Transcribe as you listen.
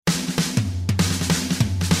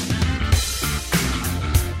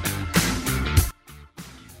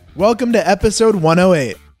Welcome to episode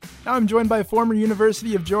 108. Now I'm joined by former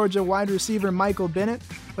University of Georgia wide receiver Michael Bennett.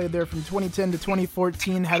 Played there from 2010 to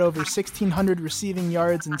 2014, had over 1,600 receiving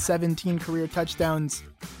yards and 17 career touchdowns.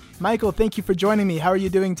 Michael, thank you for joining me. How are you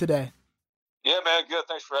doing today? Yeah, man, good.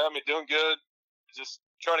 Thanks for having me. Doing good. Just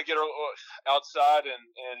trying to get outside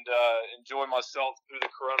and enjoy myself through the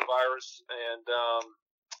coronavirus. And,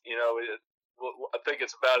 I think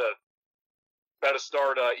it's about to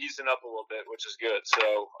start easing up a little bit, which is good.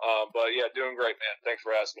 So, but yeah, doing great, man. Thanks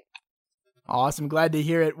for asking. Awesome. Glad to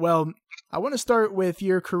hear it. Well, I want to start with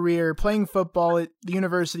your career playing football at the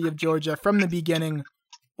University of Georgia from the beginning.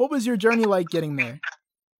 What was your journey like getting there?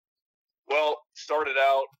 Well, started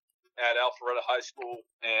out at Alpharetta High School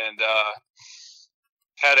and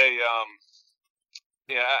had a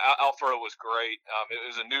Alpharetta was great. It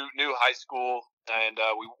was a new high school, and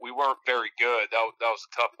we weren't very good. That was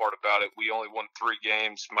the tough part about it. We only won 3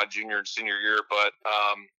 games my junior and senior year, but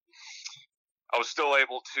I was still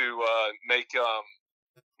able to make a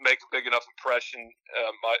big enough impression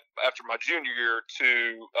after my junior year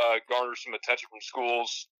to garner some attention from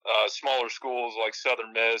schools, smaller schools like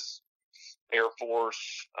Southern Miss, Air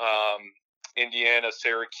Force, Indiana,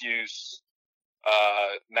 Syracuse,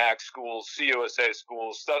 MAC schools, CUSA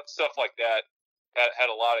schools, stuff like that. Had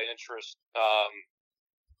a lot of interest.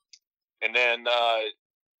 And then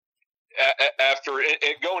after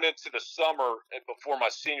going into the summer before my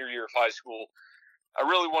senior year of high school, I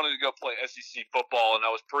really wanted to go play SEC football, and I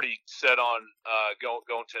was pretty set on going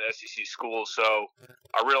to an SEC school. So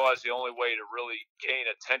I realized the only way to really gain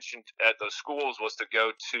attention at those schools was to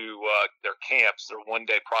go to their camps, their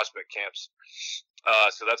one-day prospect camps.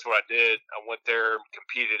 So that's what I did. I went there,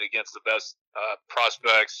 competed against the best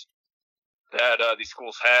prospects that these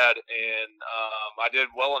schools had, and I did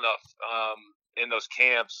well enough in those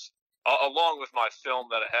camps, along with my film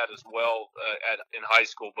that I had as well in high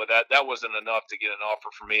school. But that wasn't enough to get an offer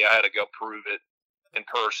for me. I had to go prove it in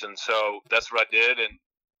person. So that's what I did, and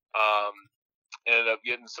ended up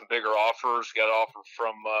getting some bigger offers. Got an offer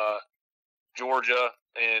from Georgia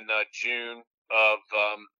in June of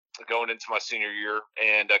going into my senior year,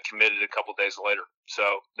 and committed a couple days later. So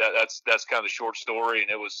that's kind of the short story,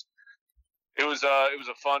 and it was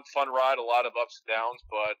a fun ride, a lot of ups and downs,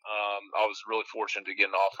 but I was really fortunate to get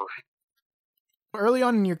an offer. Early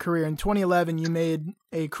on in your career, in 2011, you made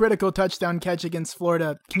a critical touchdown catch against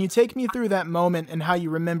Florida. Can you take me through that moment and how you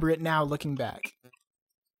remember it now looking back?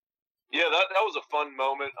 Yeah, that was a fun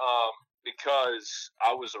moment because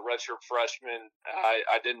I was a redshirt freshman.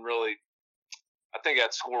 I didn't really – I think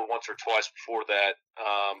I'd scored once or twice before that,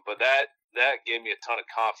 but that gave me a ton of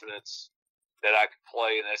confidence that I could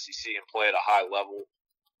play in the SEC and play at a high level.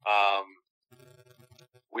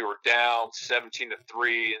 We were down 17-3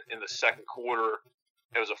 in the second quarter.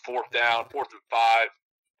 It was a 4th and 5,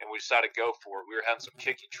 and we decided to go for it. We were having some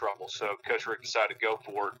kicking trouble, so Coach Rick decided to go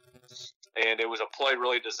for it. And it was a play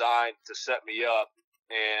really designed to set me up.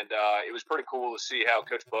 And it was pretty cool to see how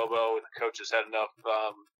Coach Bobo and the coaches had enough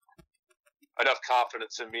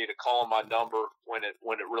confidence in me to call my number when it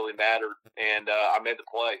really mattered, and I made the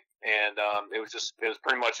play. And it was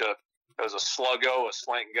pretty much a sluggo, a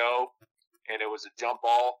slant and go, and it was a jump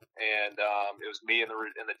ball, and it was me in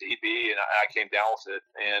the DB, and I came down with it.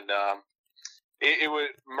 And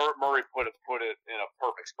Murray put it in a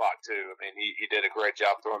perfect spot too. I mean, he did a great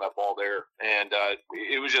job throwing that ball there, and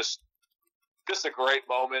it was just a great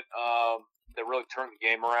moment that really turned the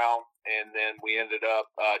game around. And then we ended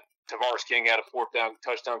up. Tavares King had a 4th down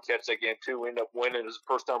touchdown catch that game too. We ended up winning. It was the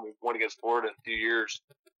first time we won against Florida in a few years,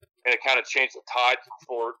 and it kind of changed the tide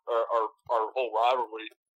for our whole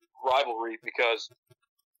rivalry because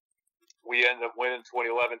we ended up winning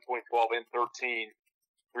 2011, 2012, and 13,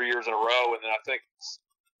 3 years in a row. And then I think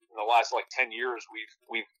in the last 10 years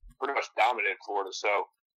we've pretty much dominated Florida. So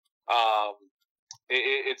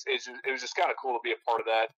it was just kind of cool to be a part of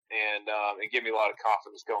that, and it gave me a lot of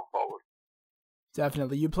confidence going forward.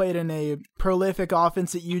 Definitely. You played in a prolific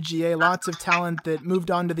offense at UGA, lots of talent that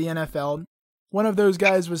moved on to the NFL. One of those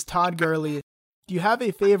guys was Todd Gurley. Do you have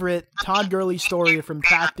a favorite Todd Gurley story from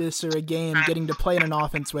practice or a game getting to play in an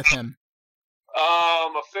offense with him?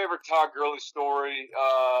 A favorite Todd Gurley story?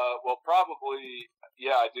 Probably,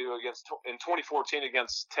 yeah, I do. In 2014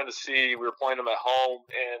 against Tennessee, we were playing them at home,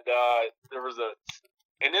 and there was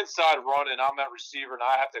an inside run, and I'm at receiver, and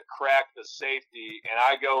I have to crack the safety, and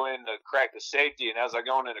I go in to crack the safety, and as I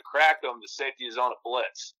go in to crack him, the safety is on a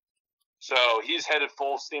blitz. So he's headed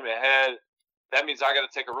full steam ahead. That means I got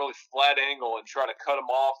to take a really flat angle and try to cut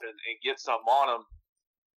him off and get something on him.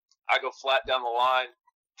 I go flat down the line,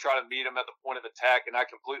 try to meet him at the point of attack, and I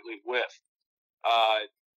completely whiff.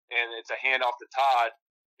 And it's a handoff to Todd.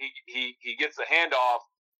 he gets the handoff.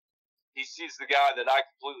 He sees the guy that I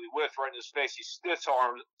completely whiffed right in his face. He stiff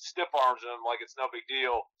arms him like it's no big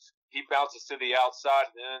deal. He bounces to the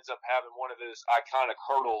outside and then ends up having one of his iconic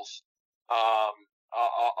hurdles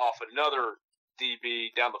off another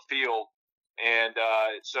DB down the field. And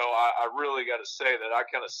so I really got to say that I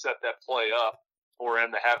kind of set that play up for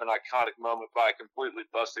him to have an iconic moment by completely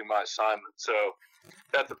busting my assignment. So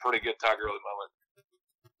that's a pretty good Todd Gurley moment.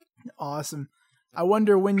 Awesome. I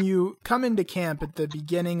wonder, when you come into camp at the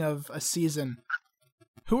beginning of a season,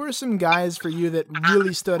 who are some guys for you that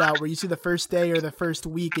really stood out where you see the first day or the first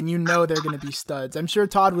week and you know they're going to be studs? I'm sure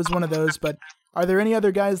Todd was one of those, but are there any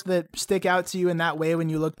other guys that stick out to you in that way when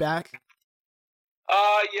you look back?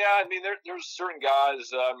 Yeah, I mean, there's certain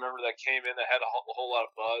guys I remember that came in that had a whole lot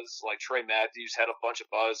of buzz. Like Trey Matthews had a bunch of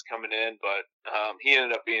buzz coming in, but he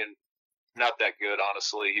ended up being not that good,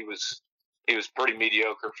 honestly. He was pretty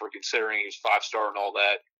mediocre for considering he was 5-star and all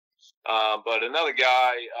that. But another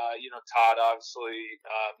guy, Todd, obviously,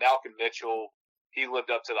 Malcolm Mitchell, he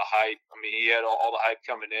lived up to the hype. I mean, he had all the hype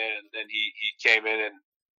coming in, and then he came in and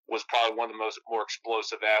was probably one of the more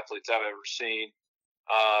explosive athletes I've ever seen.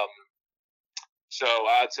 So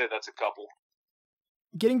I'd say that's a couple.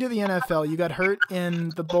 Getting to the NFL, you got hurt in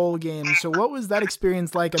the bowl game. So what was that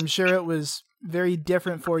experience like? I'm sure it was very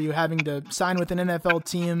different for you, having to sign with an NFL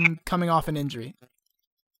team coming off an injury.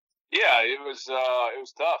 Yeah, it was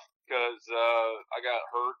tough because I got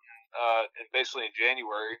hurt basically in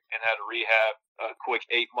January and had to rehab a quick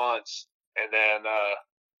 8 months, and then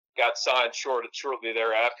got signed shortly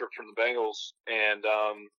thereafter from the Bengals, and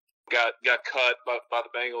got cut by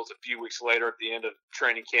the Bengals a few weeks later at the end of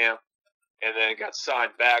training camp, and then got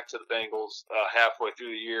signed back to the Bengals halfway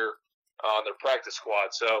through the year on their practice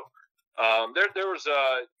squad. So there was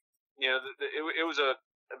it was a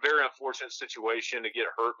very unfortunate situation to get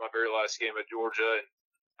hurt my very last game at Georgia, and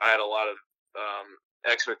I had a lot of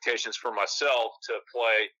expectations for myself to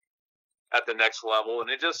play at the next level, and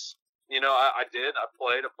it just, I did. I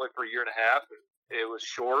played for a year and a half, and it was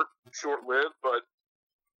short-lived, but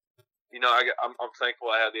I'm thankful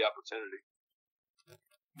I had the opportunity.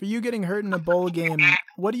 For you getting hurt in a bowl game,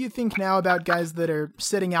 what do you think now about guys that are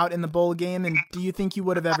sitting out in the bowl game, and do you think you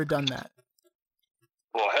would have ever done that?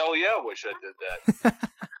 Well, hell yeah, I wish I did that.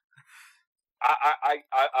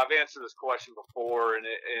 I've answered this question before, and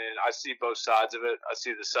I see both sides of it. I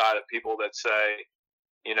see the side of people that say,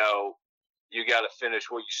 you got to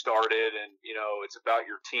finish what you started, and, it's about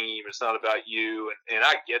your team. It's not about you. And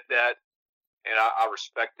I get that, and I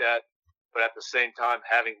respect that. But at the same time,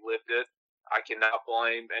 having lived it, I cannot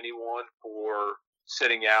blame anyone for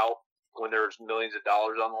sitting out when there's millions of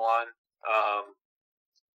dollars on the line.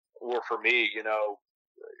 Or for me,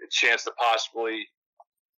 a chance to possibly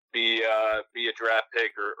be a draft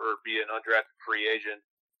pick or be an undrafted free agent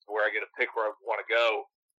where I get to pick where I want to go.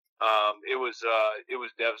 It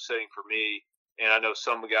was devastating for me, and I know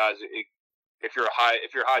some guys. If you're a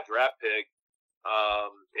high draft pick,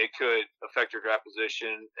 it could affect your draft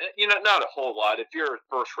position. Not a whole lot. If you're a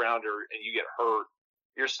first rounder and you get hurt,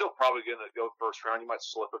 you're still probably going to go first round. You might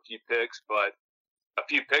slip a few picks, but a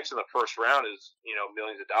few picks in the first round is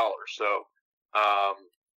millions of dollars. So.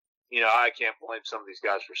 I can't blame some of these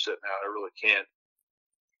guys for sitting out. I really can't.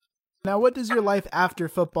 Now, what does your life after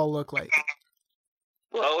football look like?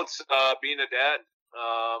 Well, it's being a dad.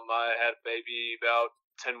 I had a baby about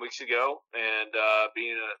 10 weeks ago, and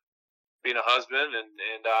being a husband,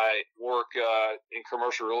 and I work in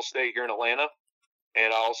commercial real estate here in Atlanta,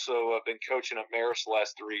 and I also have been coaching at Marist the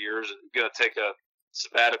last 3 years, and going to take a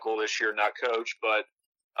sabbatical this year, not coach. But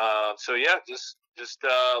so yeah, just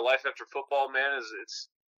life after football, man.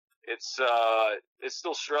 It's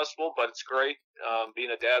still stressful, but it's great.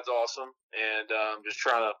 Being a dad's awesome, and just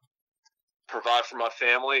trying to provide for my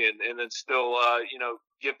family, and then still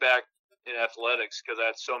give back in athletics, because I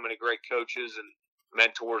had so many great coaches and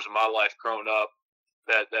mentors in my life growing up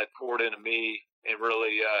that poured into me and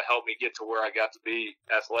really helped me get to where I got to be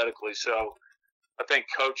athletically. So I think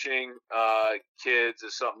coaching kids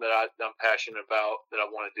is something that I'm passionate about, that I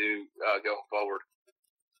want to do going forward.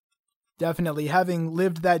 Definitely. Having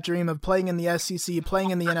lived that dream of playing in the SEC,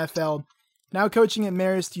 playing in the NFL, now coaching at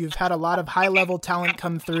Marist, you've had a lot of high-level talent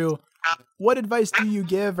come through. What advice do you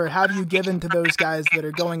give, or have you given to those guys that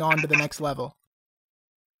are going on to the next level?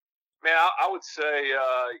 Man, I would say,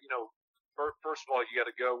 first of all, you got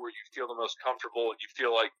to go where you feel the most comfortable and you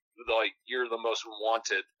feel like you're the most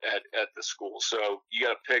wanted at the school. So you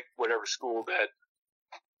got to pick whatever school that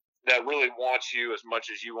really wants you as much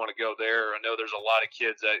as you want to go there. I know there's a lot of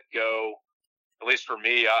kids that go, at least for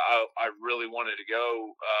me, I really wanted to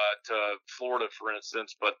go to Florida, for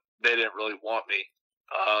instance, but they didn't really want me.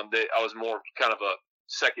 I was more kind of a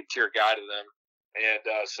second-tier guy to them.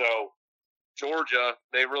 And so Georgia,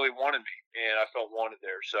 they really wanted me, and I felt wanted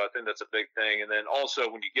there. So I think that's a big thing. And then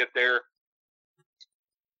also when you get there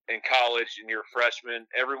in college and you're a freshman,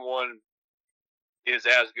 everyone is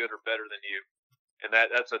as good or better than you. And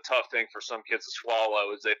that's a tough thing for some kids to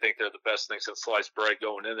swallow, is they think they're the best thing since sliced bread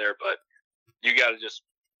going in there. But you got to just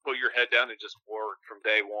put your head down and just work from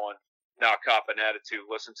day one. Not cop an attitude,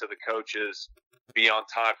 listen to the coaches, be on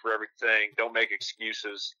time for everything, don't make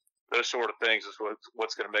excuses. Those sort of things is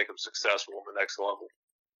what's going to make them successful on the next level.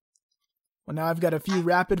 Well, now I've got a few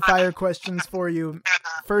rapid-fire questions for you.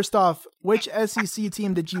 First off, which SEC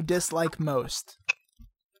team did you dislike most?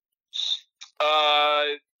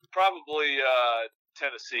 Probably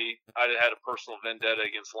Tennessee. I had a personal vendetta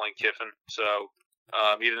against Lane Kiffin. So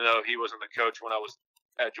even though he wasn't the coach when I was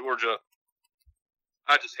at Georgia,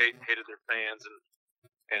 I just hated their fans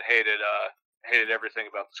and hated everything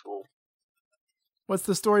about the school. What's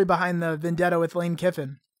the story behind the vendetta with Lane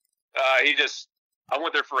Kiffin? I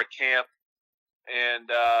went there for a camp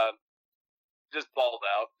and just balled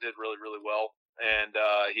out, did really, really well. And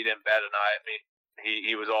he didn't bat an eye at me.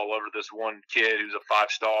 He was all over this one kid who was a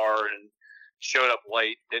 5-star and showed up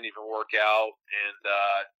late, didn't even work out. And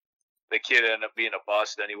the kid ended up being a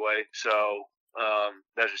bust anyway. So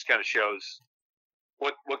that just kind of shows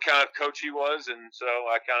what kind of coach he was. And so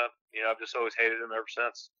I kind of, I've just always hated him ever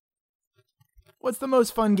since. What's the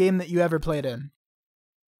most fun game that you ever played in?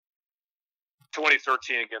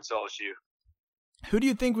 2013 against LSU. Who do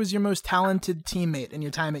you think was your most talented teammate in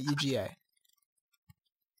your time at UGA?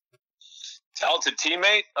 Talented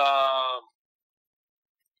teammate? Oh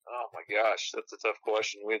my gosh, that's a tough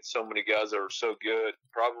question. We had so many guys that were so good.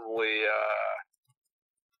 Probably,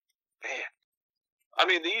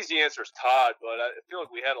 the easy answer is Todd, but I feel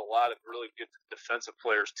like we had a lot of really good defensive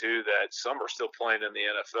players too that some are still playing in the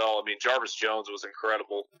NFL. Jarvis Jones was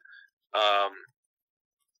incredible.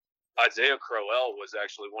 Isaiah Crowell was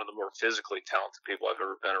actually one of the more physically talented people I've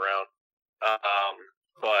ever been around.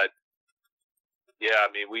 But yeah,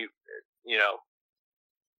 Nick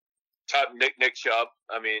Chubb.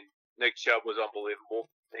 Nick Chubb was unbelievable.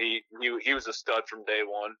 He was a stud from day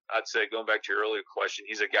one. I'd say, going back to your earlier question,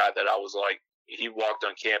 he's a guy that I was like, he walked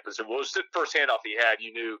on campus and was the first handoff he had,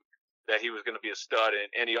 you knew that he was going to be a stud,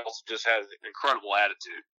 and he also just has an incredible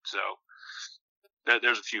attitude. So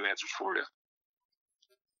there's a few answers for you.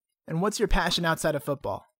 And what's your passion outside of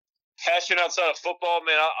football? Passion outside of football,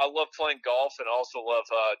 man, I love playing golf and I also love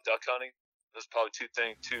duck hunting. Those are probably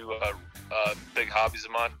two big hobbies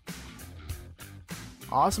of mine.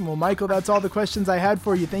 Awesome. Well, Michael, that's all the questions I had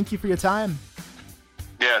for you. Thank you for your time.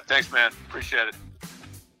 Yeah, thanks, man. Appreciate it.